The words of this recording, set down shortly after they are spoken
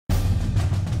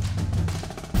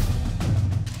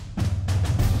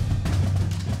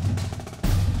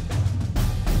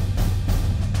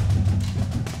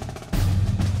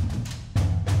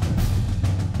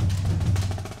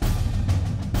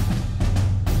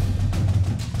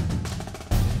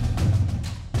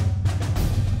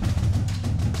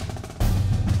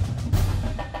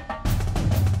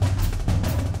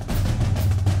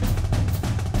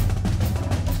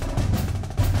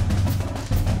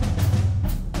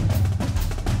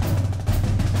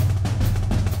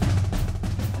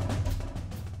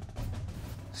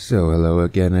So, hello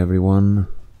again everyone,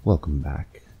 welcome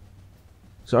back.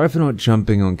 Sorry for not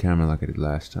jumping on camera like I did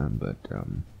last time, but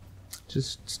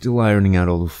just still ironing out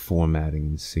all the formatting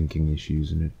and syncing issues,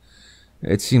 and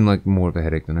it seemed like more of a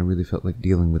headache than I really felt like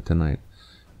dealing with tonight.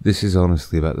 This is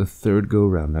honestly about the third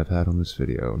go-round I've had on this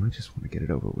video, and I just want to get it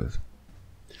over with.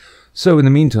 So, in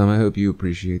the meantime, I hope you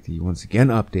appreciate the once again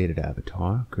updated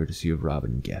avatar, courtesy of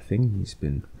Robin Gething. He's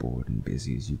been bored and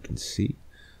busy, as you can see.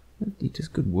 He does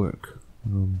good work.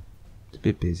 It's a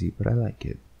bit busy, but I like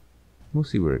it. We'll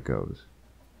see where it goes.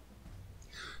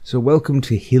 So welcome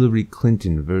to Hillary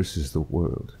Clinton versus the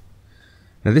world.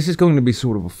 Now this is going to be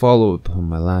sort of a follow-up on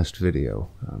my last video.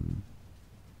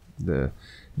 The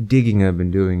digging I've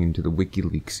been doing into the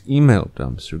Wikileaks email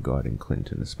dumps regarding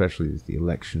Clinton, especially as the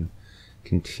election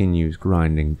continues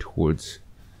grinding towards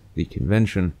the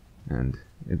convention and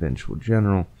eventual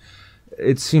general.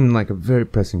 It seemed like a very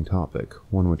pressing topic,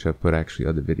 one which I put actually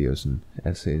other videos and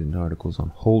essays and articles on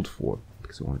hold for,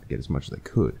 because I wanted to get as much as I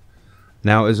could.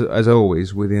 Now, as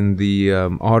always, within the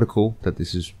article that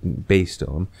this is based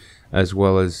on, as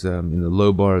well as in the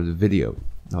low bar of the video,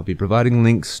 I'll be providing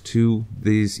links to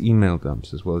these email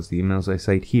dumps, as well as the emails I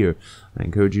cite here. I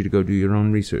encourage you to go do your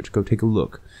own research, go take a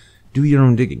look, do your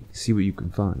own digging, see what you can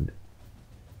find.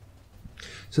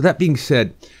 So that being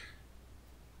said,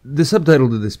 the subtitle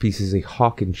to this piece is A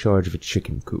Hawk in Charge of a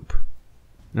Chicken Coop.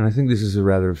 And I think this is a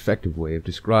rather effective way of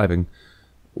describing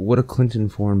what a Clinton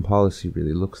foreign policy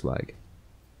really looks like.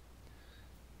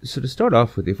 So to start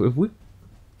off with, if we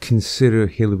consider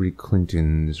Hillary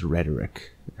Clinton's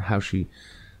rhetoric, how she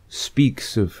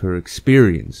speaks of her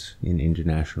experience in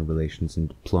international relations and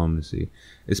diplomacy,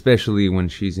 especially when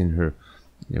she's in her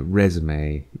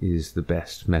resume is the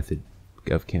best method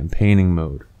of campaigning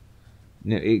mode.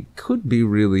 Now, it could be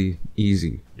really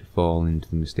easy to fall into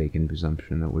the mistaken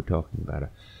presumption that we're talking about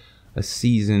a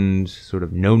seasoned, sort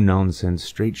of no-nonsense,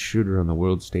 straight shooter on the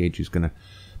world stage who's going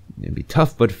to be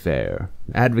tough but fair,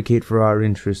 advocate for our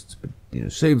interests, but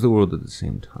save the world at the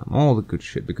same time. All the good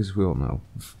shit, because we all know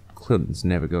Clinton's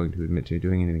never going to admit to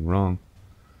doing anything wrong.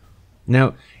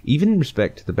 Now, even in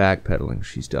respect to the backpedaling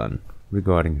she's done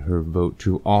regarding her vote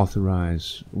to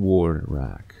authorize war in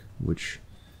Iraq, which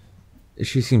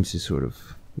she seems to sort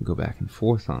of go back and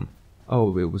forth on.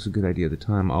 Oh, it was a good idea at the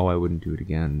time. Oh, I wouldn't do it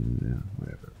again.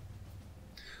 Whatever.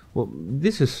 Well,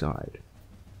 this aside,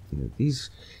 these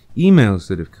emails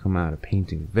that have come out are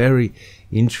painting a very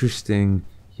interesting,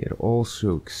 yet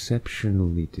also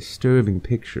exceptionally disturbing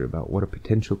picture about what a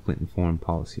potential Clinton foreign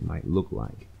policy might look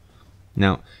like.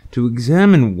 Now, to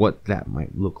examine what that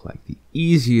might look like, the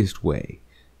easiest way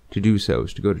to do so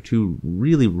is to go to two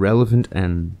really relevant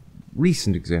and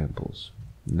recent examples,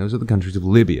 and those are the countries of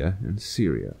Libya and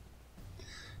Syria.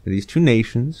 Now, these two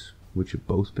nations, which have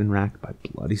both been racked by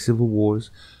bloody civil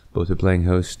wars, both are playing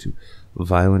host to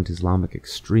violent Islamic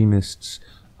extremists,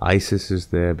 ISIS is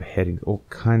there, beheading, all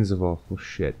kinds of awful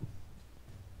shit.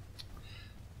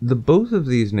 Both of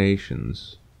these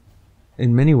nations,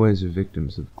 in many ways, are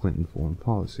victims of Clinton foreign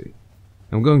policy.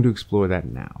 I'm going to explore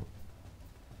that now.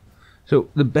 So,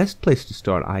 the best place to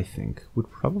start, I think, would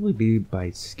probably be by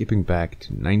skipping back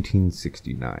to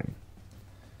 1969.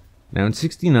 Now, in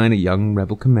 69, a young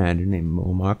rebel commander named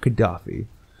Muammar Gaddafi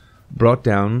brought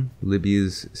down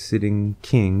Libya's sitting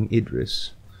king,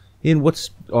 Idris, in what's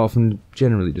often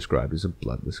generally described as a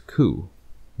bloodless coup.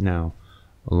 Now,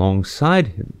 alongside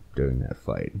him during that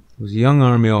fight was a young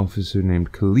army officer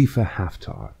named Khalifa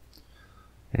Haftar.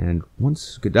 And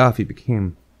once Gaddafi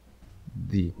became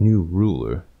the new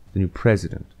ruler, the new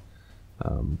president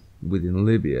within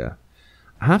Libya,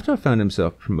 Haftar found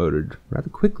himself promoted rather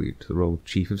quickly to the role of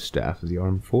chief of staff of the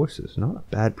armed forces. Not a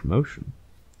bad promotion.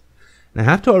 Now,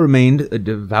 Haftar remained a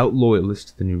devout loyalist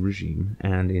to the new regime,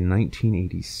 and in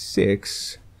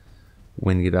 1986,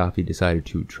 when Gaddafi decided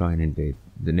to try and invade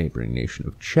the neighboring nation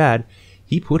of Chad,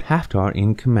 he put Haftar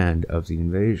in command of the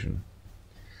invasion.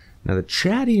 Now, the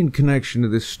Chadian connection to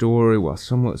this story, while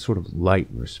somewhat sort of light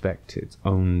in respect to its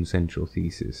own central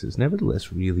thesis, is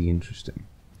nevertheless really interesting.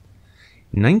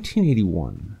 In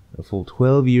 1981, a full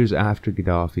 12 years after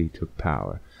Gaddafi took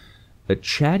power, a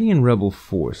Chadian rebel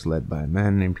force led by a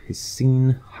man named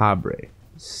Hissène Habré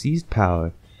seized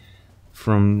power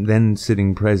from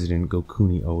then-sitting President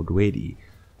Gokuni Owedi,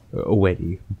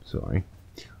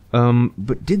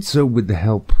 but did so with the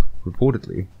help,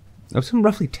 reportedly, of some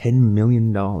roughly $10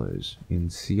 million in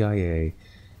CIA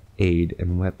aid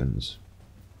and weapons.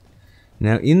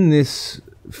 Now, in this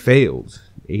failed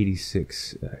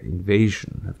 86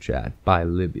 invasion of Chad by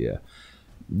Libya,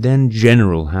 then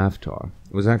General Haftar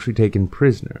was actually taken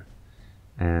prisoner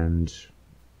and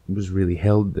was really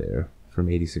held there from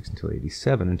 86 until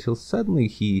 87, until suddenly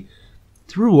he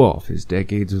threw off his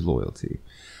decades of loyalty.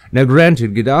 Now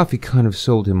granted, Gaddafi kind of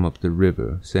sold him up the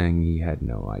river, saying he had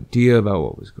no idea about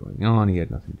what was going on, he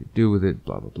had nothing to do with it,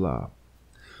 blah blah blah.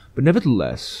 But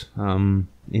nevertheless, in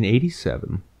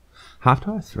 87,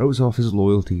 Haftar throws off his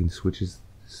loyalty and switches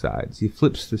sides. He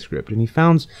flips the script and he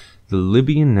founds the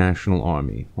Libyan National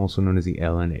Army, also known as the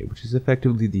LNA, which is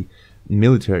effectively the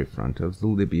military front of the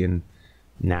Libyan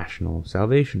National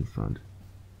Salvation Front.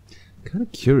 Kind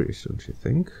of curious, don't you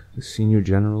think? The senior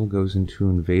general goes in to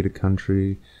invade a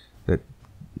country that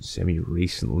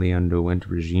semi-recently underwent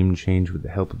regime change with the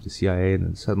help of the CIA, and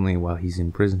then suddenly, while he's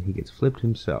in prison, he gets flipped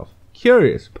himself.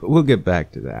 Curious, but we'll get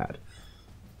back to that.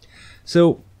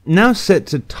 So, now set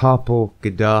to topple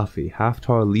Gaddafi,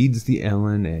 Haftar leads the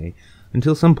LNA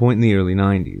until some point in the early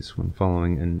 90s, when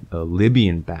following a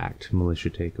Libyan-backed militia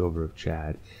takeover of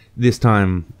Chad, this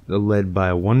time led by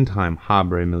a one-time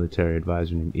Habre military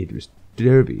advisor named Idris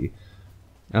Derby,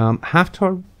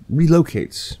 Haftar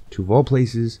relocates to, of all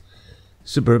places,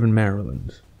 suburban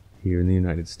Maryland, here in the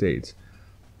United States,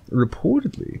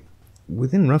 reportedly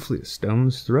within roughly a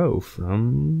stone's throw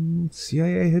from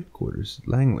CIA headquarters at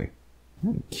Langley.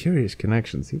 Curious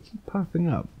connections, they keep popping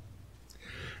up.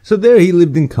 So there he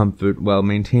lived in comfort while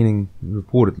maintaining,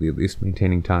 reportedly at least,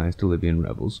 maintaining ties to Libyan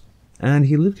rebels, and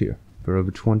he lived here for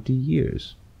over 20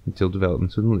 years, until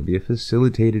developments in Libya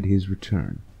facilitated his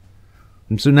return.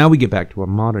 And so now we get back to our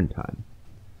modern time.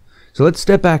 So let's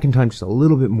step back in time just a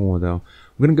little bit more, though.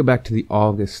 We're going to go back to the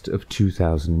August of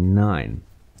 2009.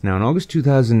 Now, in August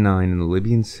 2009, in the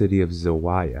Libyan city of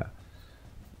Zawiya,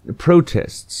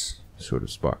 protests sort of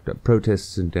sparked up.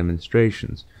 Protests and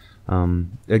demonstrations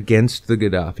against the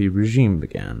Gaddafi regime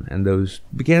began, and those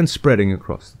began spreading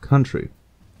across the country.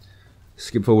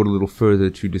 Skip forward a little further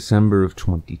to December of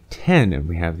 2010, and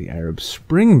we have the Arab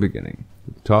Spring beginning,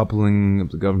 with the toppling of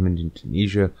the government in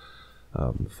Tunisia,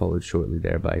 followed shortly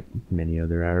there by many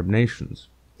other Arab nations.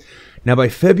 Now, by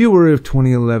February of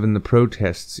 2011, the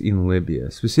protests in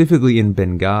Libya, specifically in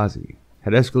Benghazi,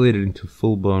 had escalated into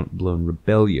full-blown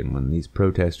rebellion when these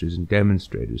protesters and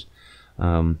demonstrators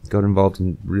got involved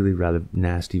in really rather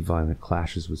nasty, violent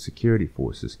clashes with security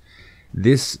forces.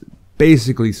 This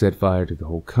basically set fire to the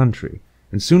whole country,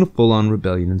 and soon a full-on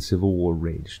rebellion and civil war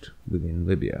raged within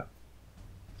Libya.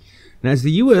 Now, as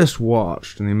the U.S.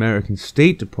 watched and the American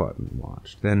State Department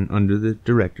watched, then under the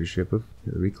directorship of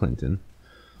Hillary Clinton,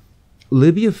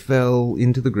 Libya fell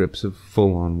into the grips of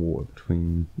full-on war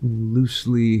between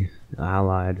loosely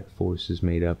allied forces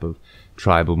made up of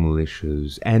tribal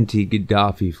militias,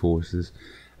 anti-Gaddafi forces,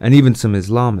 and even some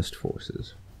Islamist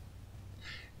forces.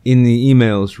 In the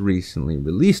emails recently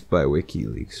released by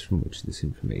Wikileaks, from which this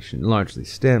information largely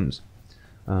stems,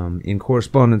 in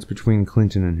correspondence between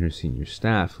Clinton and her senior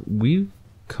staff, we've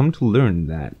come to learn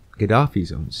that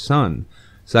Gaddafi's own son,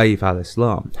 Saif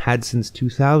al-Islam, had since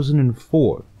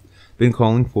 2004 been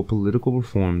calling for political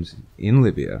reforms in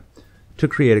Libya to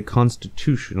create a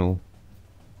constitutional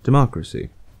democracy.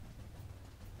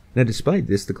 Now, despite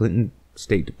this, the Clinton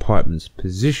State Department's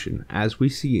position, as we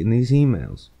see in these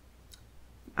emails,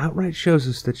 outright shows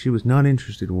us that she was not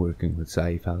interested in working with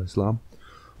Saif al-Islam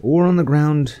or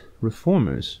on-the-ground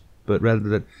reformers, but rather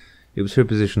that it was her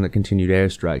position that continued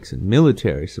airstrikes and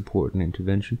military support and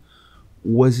intervention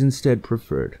was instead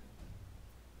preferred.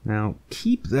 Now,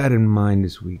 keep that in mind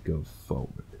as we go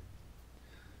forward,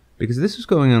 because this was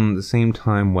going on at the same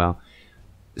time while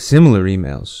similar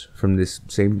emails from this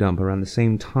same dump around the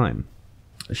same time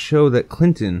show that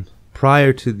Clinton,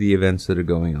 prior to the events that are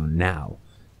going on now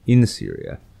in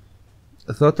Syria,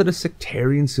 thought that a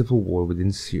sectarian civil war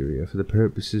within Syria for the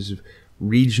purposes of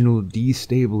regional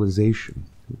destabilization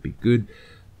would be good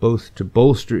both to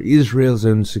bolster Israel's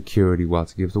own security while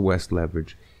to give the West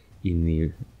leverage in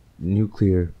the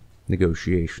nuclear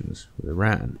negotiations with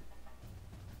Iran.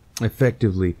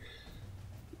 Effectively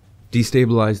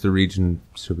destabilize the region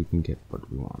so we can get what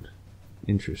we want.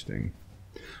 Interesting.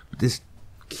 But this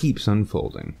keeps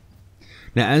unfolding.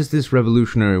 Now, as this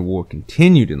revolutionary war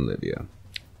continued in Libya,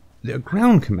 their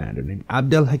ground commander named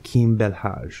Abdel Hakim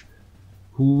Belhaj,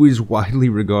 who is widely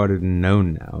regarded and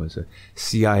known now as a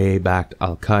CIA-backed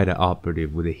Al-Qaeda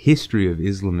operative with a history of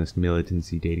Islamist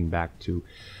militancy dating back to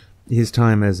his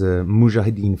time as a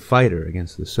Mujahideen fighter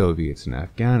against the Soviets in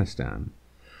Afghanistan,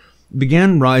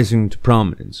 began rising to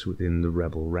prominence within the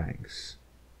rebel ranks.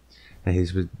 Now,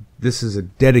 this is a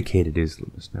dedicated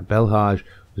Islamist. Now, Belhaj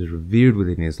was revered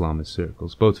within Islamist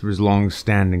circles, both for his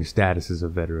long-standing status as a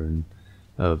veteran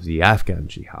of the Afghan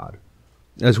jihad,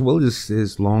 as well as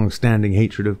his long-standing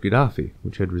hatred of Gaddafi,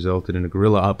 which had resulted in a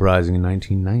guerrilla uprising in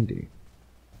 1990.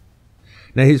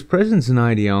 Now, his presence and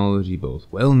ideology, both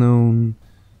well known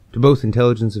to both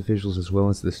intelligence officials as well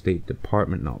as the State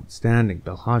Department notwithstanding,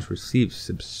 Belhaj received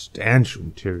substantial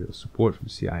material support from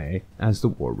CIA as the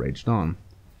war raged on.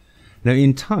 Now,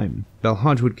 in time,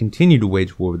 Belhaj would continue to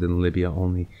wage war within Libya,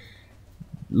 only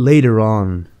later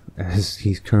on, as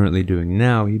he's currently doing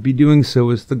now, he'd be doing so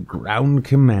as the ground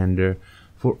commander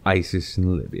for ISIS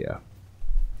in Libya.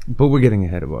 But we're getting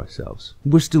ahead of ourselves.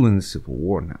 We're still in the civil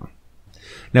war now.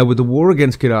 Now, with the war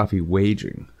against Gaddafi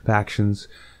waging, factions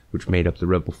which made up the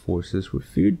rebel forces were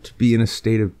feared to be in a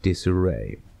state of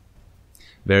disarray.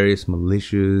 Various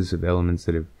militias of elements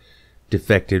that have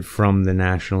defected from the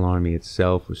national army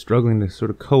itself were struggling to sort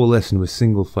of coalesce into a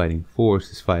single fighting force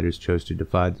as fighters chose to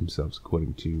divide themselves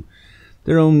according to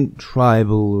their own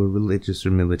tribal or religious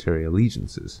or military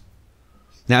allegiances.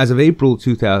 Now, as of April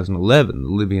 2011, the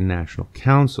Libyan National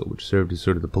Council, which served as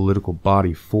sort of the political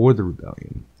body for the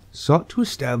rebellion, sought to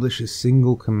establish a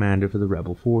single commander for the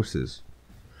rebel forces.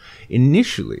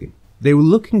 Initially, they were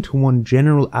looking to one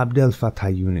General Abdel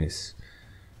Fattah Yunus.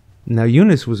 Now,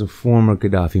 Yunus was a former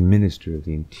Gaddafi minister of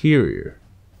the interior.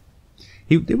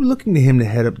 They were looking to him to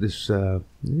head up this, the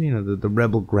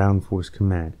rebel ground force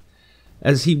command,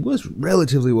 as he was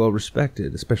relatively well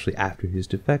respected, especially after his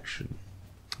defection.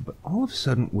 But all of a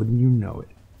sudden, wouldn't you know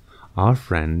it, our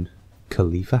friend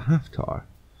Khalifa Haftar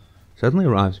suddenly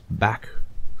arrives back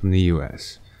from the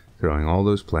US, throwing all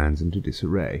those plans into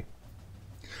disarray.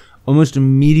 Almost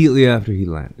immediately after he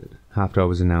landed, Haftar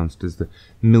was announced as the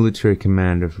military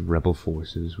commander for rebel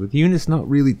forces, with Yunus not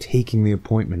really taking the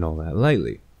appointment all that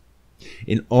lightly.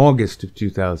 In August of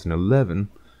 2011,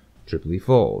 Tripoli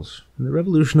falls, and the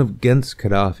revolution against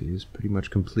Gaddafi is pretty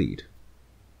much complete.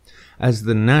 As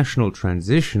the National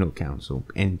Transitional Council,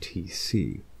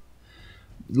 NTC,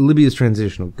 Libya's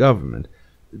transitional government,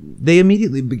 they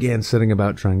immediately began setting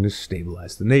about trying to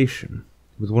stabilize the nation,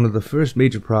 with one of the first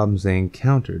major problems they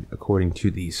encountered, according to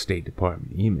these State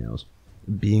Department emails,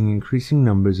 being increasing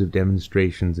numbers of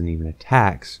demonstrations and even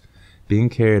attacks being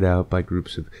carried out by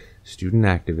groups of student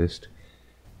activists,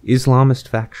 Islamist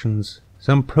factions,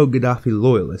 some pro-Gaddafi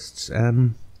loyalists,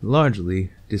 and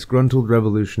largely disgruntled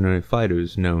revolutionary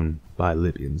fighters known by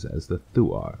Libyans as the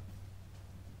Thuar.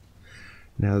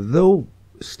 Now, though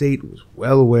the state was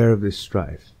well aware of this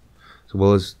strife, as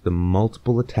well as the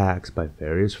multiple attacks by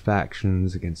various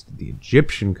factions against the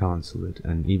Egyptian consulate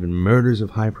and even murders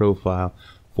of high-profile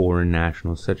foreign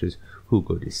nationals such as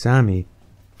Hugo Dissami,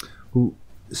 who,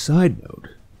 side note,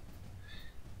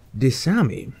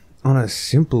 Dissami, on a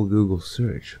simple Google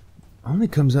search, only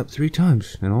comes up 3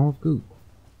 times in all of Google.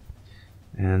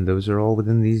 And those are all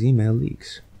within these email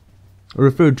leaks.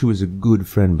 Referred to as a good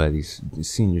friend by these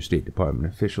senior State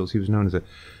Department officials, he was known as a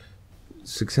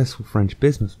successful French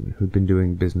businessman who'd been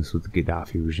doing business with the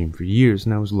Gaddafi regime for years,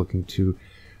 and I was looking to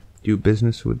do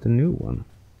business with the new one.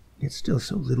 Yet still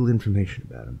so little information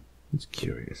about him. It's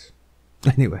curious.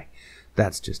 Anyway,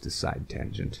 that's just a side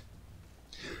tangent.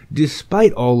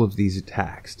 Despite all of these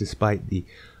attacks, despite the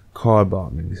car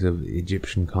bombings of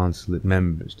Egyptian consulate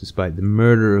members, despite the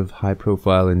murder of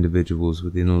high-profile individuals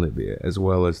within Libya, as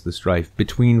well as the strife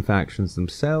between factions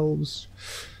themselves,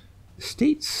 the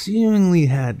state seemingly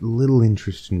had little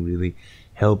interest in really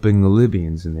helping the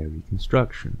Libyans in their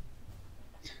reconstruction.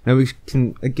 Now we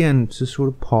can, again, just sort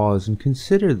of pause and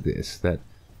consider this, that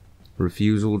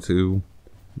refusal to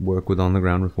work with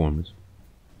on-the-ground reformers,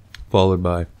 followed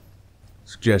by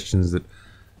suggestions that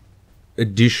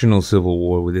additional civil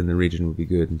war within the region would be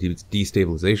good, and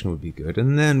destabilization would be good,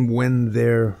 and then when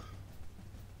their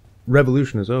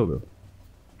revolution is over,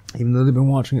 even though they've been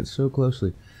watching it so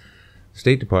closely, the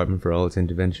State Department, for all its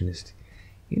interventionist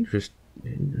interest,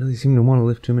 didn't really seem to want to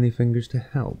lift too many fingers to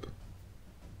help.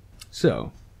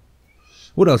 So,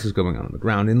 what else is going on the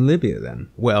ground in Libya then?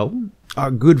 Well,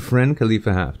 our good friend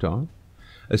Khalifa Haftar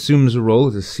assumes a role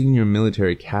as a senior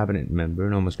military cabinet member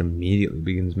and almost immediately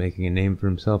begins making a name for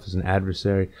himself as an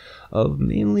adversary of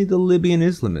mainly the Libyan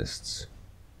Islamists.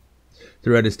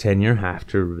 Throughout his tenure,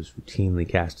 Haftar was routinely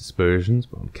cast aspersions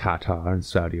on Qatar and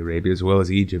Saudi Arabia, as well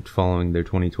as Egypt, following their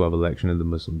 2012 election of the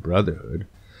Muslim Brotherhood,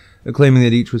 claiming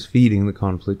that each was feeding the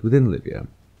conflict within Libya.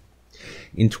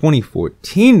 In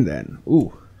 2014, then,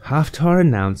 Haftar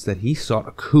announced that he sought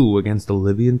a coup against the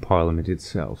Libyan parliament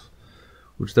itself,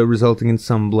 which, though resulting in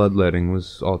some bloodletting,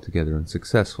 was altogether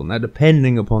unsuccessful. Now,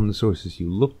 depending upon the sources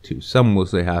you look to, some will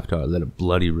say Haftar led a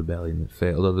bloody rebellion that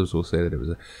failed, others will say that it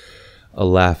was a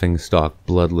laughing-stock,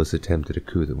 bloodless attempt at a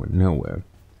coup that went nowhere.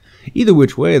 Either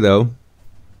which way, though,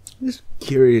 this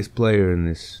curious player in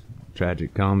this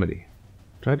tragic comedy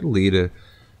tried to lead a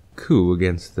coup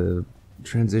against the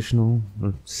transitional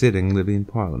or sitting Libyan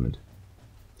parliament.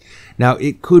 Now,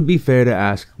 it could be fair to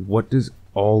ask, what does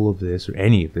all of this, or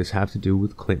any of this, have to do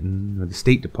with Clinton or the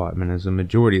State Department, as a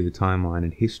majority of the timeline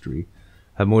and history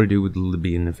have more to do with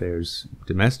Libyan affairs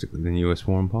domestically than U.S.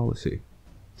 foreign policy?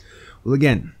 Well,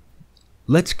 again,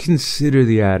 let's consider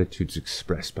the attitudes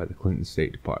expressed by the Clinton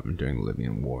State Department during the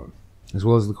Libyan War, as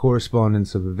well as the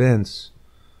correspondence of events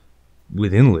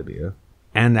within Libya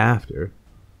and after.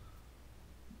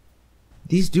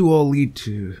 These do all lead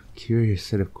to a curious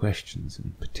set of questions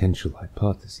and potential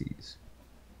hypotheses.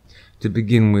 To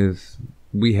begin with,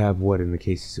 we have what, in the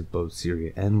cases of both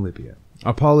Syria and Libya,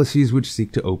 are policies which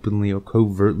seek to openly or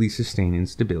covertly sustain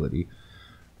instability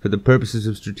for the purposes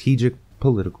of strategic,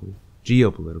 political,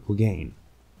 geopolitical gain.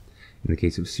 In the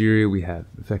case of Syria, we have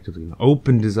effectively an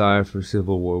open desire for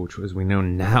civil war, which, as we know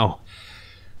now,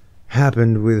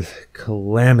 happened with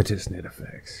calamitous net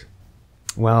effects.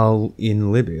 While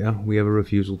in Libya, we have a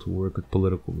refusal to work with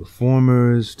political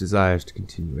reformers, desires to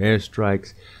continue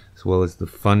airstrikes, as well as the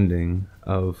funding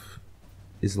of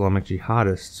Islamic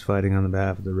jihadists fighting on the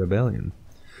behalf of the rebellion.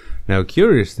 Now, a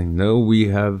curious thing, though, we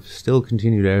have still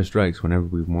continued airstrikes whenever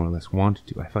we've more or less wanted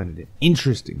to. I find it an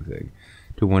interesting thing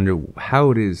to wonder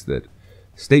how it is that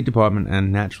the State Department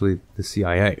and naturally the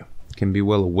CIA can be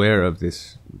well aware of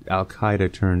this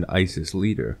Al-Qaeda turned ISIS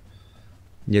leader,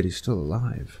 yet he's still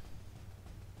alive.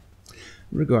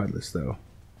 Regardless, though,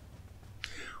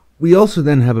 we also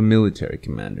then have a military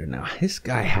commander. Now, this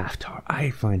guy Haftar, I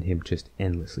find him just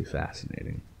endlessly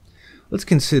fascinating. Let's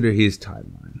consider his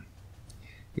timeline.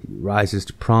 He rises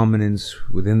to prominence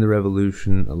within the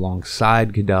revolution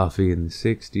alongside Gaddafi in the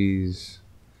 60s.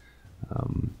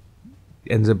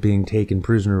 Ends up being taken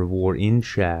prisoner of war in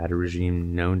Chad, a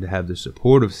regime known to have the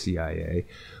support of CIA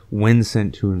when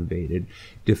sent to invade it.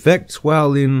 Defects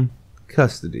while in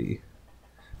custody.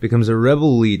 Becomes a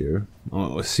rebel leader,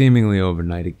 seemingly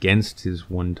overnight, against his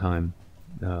one-time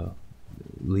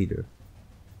leader.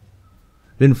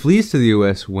 Then flees to the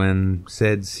U.S. when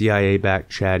said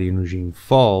CIA-backed Chadian regime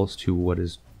falls to what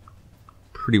is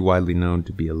pretty widely known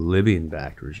to be a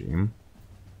Libyan-backed regime,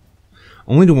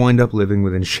 only to wind up living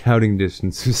within shouting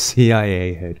distance of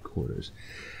CIA headquarters.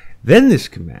 Then this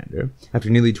commander, after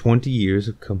nearly 20 years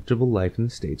of comfortable life in the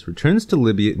States, returns to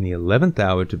Libya in the 11th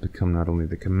hour to become not only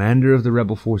the commander of the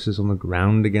rebel forces on the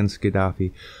ground against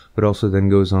Gaddafi, but also then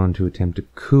goes on to attempt a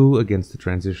coup against the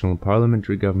transitional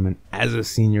parliamentary government as a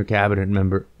senior cabinet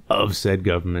member of said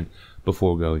government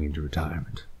before going into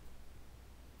retirement.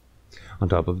 On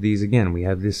top of these, again, we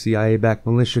have this CIA-backed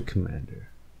militia commander.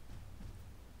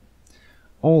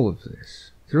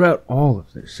 Throughout all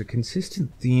of this, a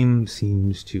consistent theme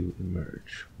seems to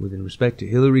emerge within respect to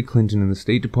Hillary Clinton and the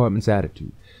State Department's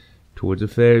attitude towards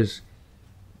affairs,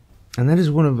 and that is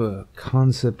one of a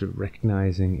concept of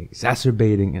recognizing,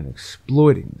 exacerbating, and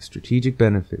exploiting the strategic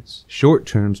benefits,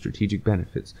 short-term strategic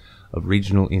benefits, of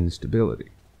regional instability.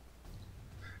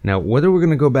 Now, whether we're going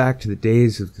to go back to the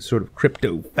days of the sort of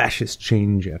crypto-fascist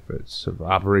change efforts of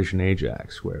Operation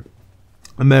Ajax, where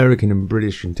American and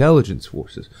British intelligence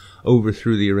forces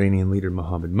overthrew the Iranian leader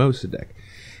Mohammad Mossadegh,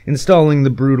 installing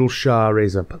the brutal Shah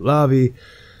Reza Pahlavi,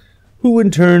 who in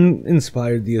turn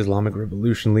inspired the Islamic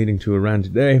Revolution leading to Iran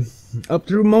today, up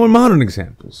through more modern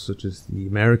examples, such as the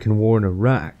American war in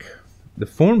Iraq. The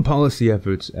foreign policy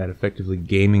efforts at effectively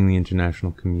gaming the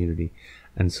international community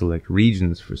and select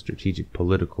regions for strategic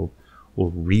political or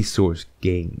resource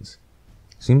gains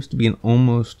seems to be an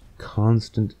almost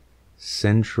constant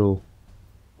central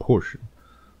portion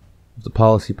of the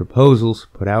policy proposals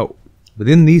put out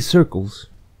within these circles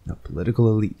of political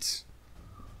elites.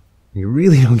 You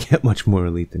really don't get much more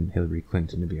elite than Hillary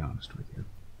Clinton, to be honest with you.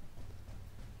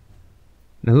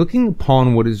 Now, looking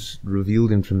upon what is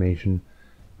revealed information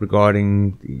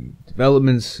regarding the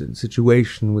developments and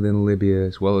situation within Libya,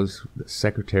 as well as the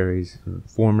Secretary's,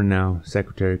 former now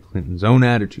Secretary Clinton's own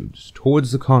attitudes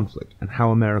towards the conflict and how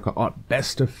America ought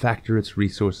best to factor its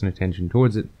resource and attention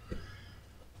towards it,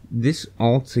 this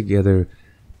altogether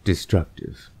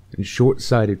destructive and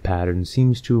short-sighted pattern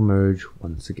seems to emerge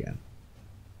once again.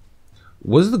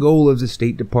 Was the goal of the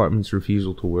State Department's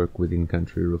refusal to work with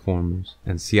in-country reformers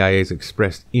and CIA's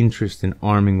expressed interest in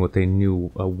arming what they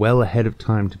knew well ahead of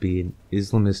time to be an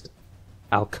Islamist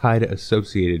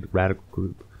Al-Qaeda-associated radical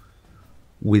group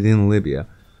within Libya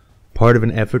part of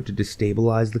an effort to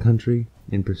destabilize the country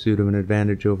in pursuit of an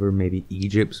advantage over maybe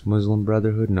Egypt's Muslim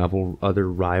Brotherhood and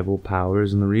other rival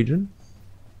powers in the region?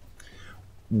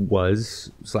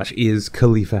 Is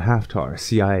Khalifa Haftar, a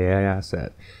CIA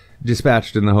asset,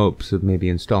 dispatched in the hopes of maybe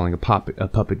installing a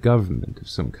puppet government of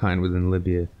some kind within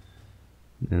Libya,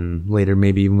 and later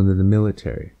maybe even within the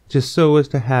military, just so as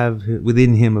to have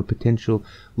within him a potential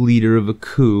leader of a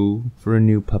coup for a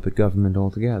new puppet government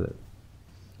altogether?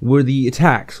 Were the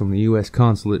attacks on the U.S.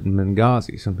 consulate in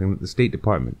Benghazi something that the State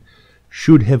Department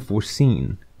should have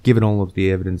foreseen, given all of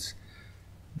the evidence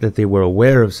that they were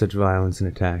aware of such violence and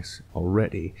attacks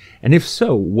already? And if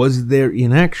so, was their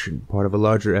inaction part of a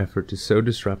larger effort to sow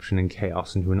disruption and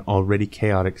chaos into an already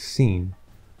chaotic scene,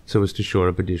 so as to shore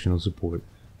up additional support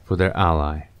for their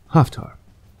ally, Haftar?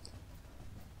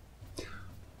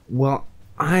 Well,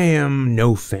 I am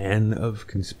no fan of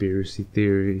conspiracy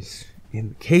theories. In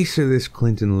the case of this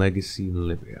Clinton legacy in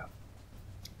Libya,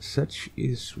 such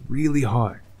is really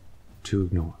hard to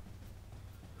ignore.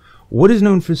 What is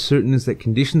known for certain is that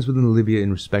conditions within Libya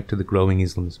in respect to the growing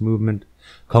Islamist movement,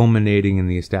 culminating in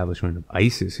the establishment of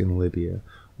ISIS in Libya,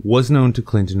 was known to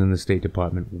Clinton and the State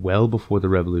Department well before the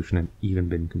revolution had even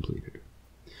been completed.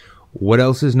 What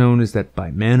else is known is that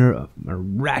by manner of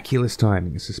miraculous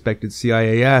timing, a suspected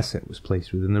CIA asset was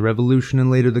placed within the revolution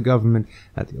and later the government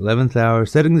at the 11th hour,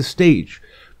 setting the stage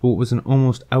for what was an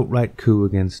almost outright coup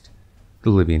against the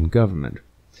Libyan government.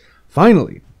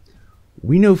 Finally,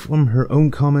 we know from her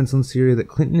own comments on Syria that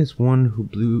Clinton is one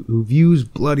who views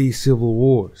bloody civil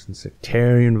wars and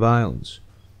sectarian violence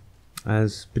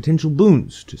as potential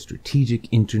boons to strategic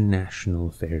international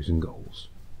affairs and goals.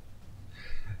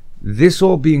 This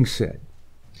all being said,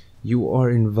 you are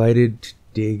invited to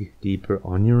dig deeper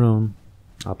on your own.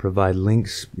 I'll provide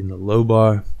links in the low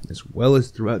bar, as well as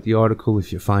throughout the article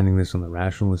if you're finding this on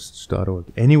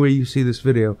therationalists.org. Anywhere you see this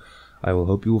video, I will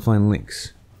hope you will find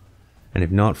links. And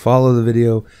if not, follow the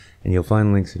video, and you'll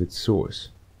find links at its source.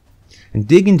 And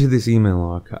dig into this email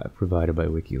archive provided by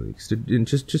Wikileaks. And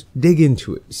just dig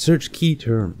into it. Search key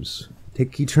terms.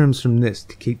 Take key terms from this.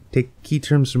 Take key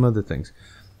terms from other things.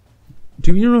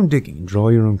 Do your own digging and draw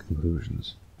your own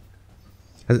conclusions.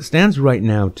 As it stands right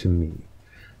now to me,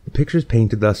 the pictures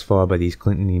painted thus far by these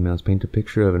Clinton emails paint a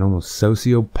picture of an almost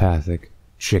sociopathic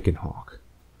chicken hawk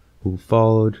who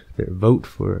followed their vote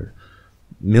for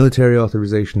military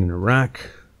authorization in Iraq,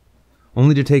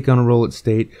 only to take on a role at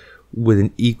state with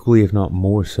an equally, if not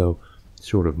more so,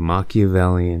 sort of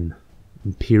Machiavellian,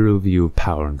 imperial view of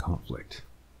power and conflict.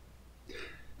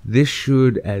 This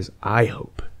should, as I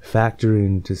hope, factor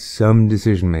into some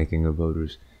decision-making of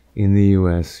voters in the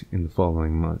U.S. in the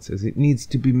following months, as it needs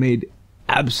to be made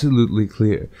absolutely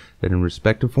clear that in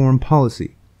respect to foreign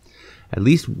policy, at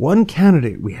least one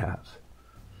candidate we have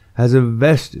has a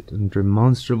vested and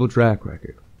demonstrable track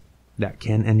record that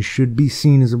can and should be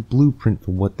seen as a blueprint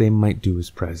for what they might do as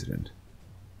president.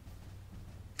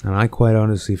 And I quite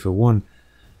honestly, for one,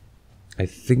 I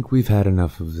think we've had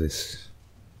enough of this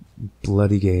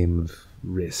bloody game of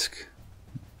risk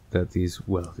that these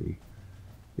wealthy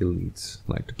elites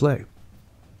like to play.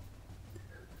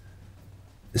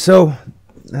 So,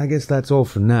 I guess that's all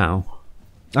for now.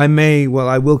 I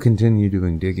will continue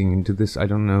doing digging into this. I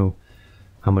don't know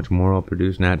how much more I'll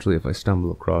produce. Naturally, if I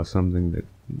stumble across something that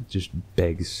just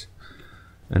begs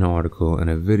an article and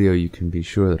a video, you can be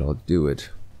sure that I'll do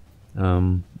it.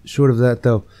 Short of that,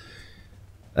 though,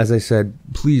 as I said,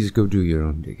 please go do your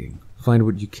own digging. Find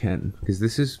what you can, because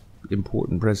this is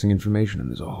important, pressing information, and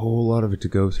there's a whole lot of it to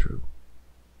go through.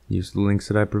 Use the links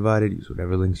that I provided, use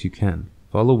whatever links you can.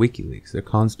 Follow WikiLeaks, they're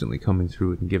constantly coming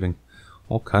through it and giving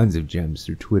all kinds of gems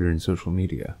through Twitter and social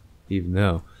media, even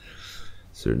though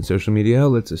certain social media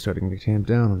outlets are starting to tamp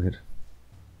down on it.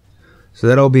 So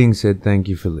that all being said, thank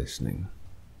you for listening.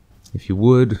 If you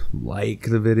would, like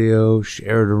the video,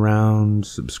 share it around,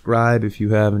 subscribe if you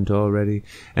haven't already,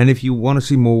 and if you want to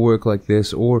see more work like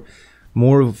this, or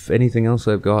more of anything else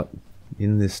I've got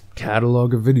in this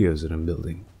catalog of videos that I'm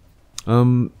building,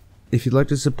 if you'd like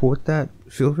to support that,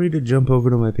 feel free to jump over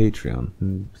to my Patreon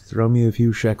and throw me a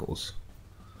few shekels.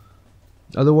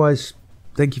 Otherwise,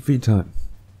 thank you for your time,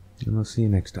 and I'll see you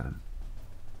next time.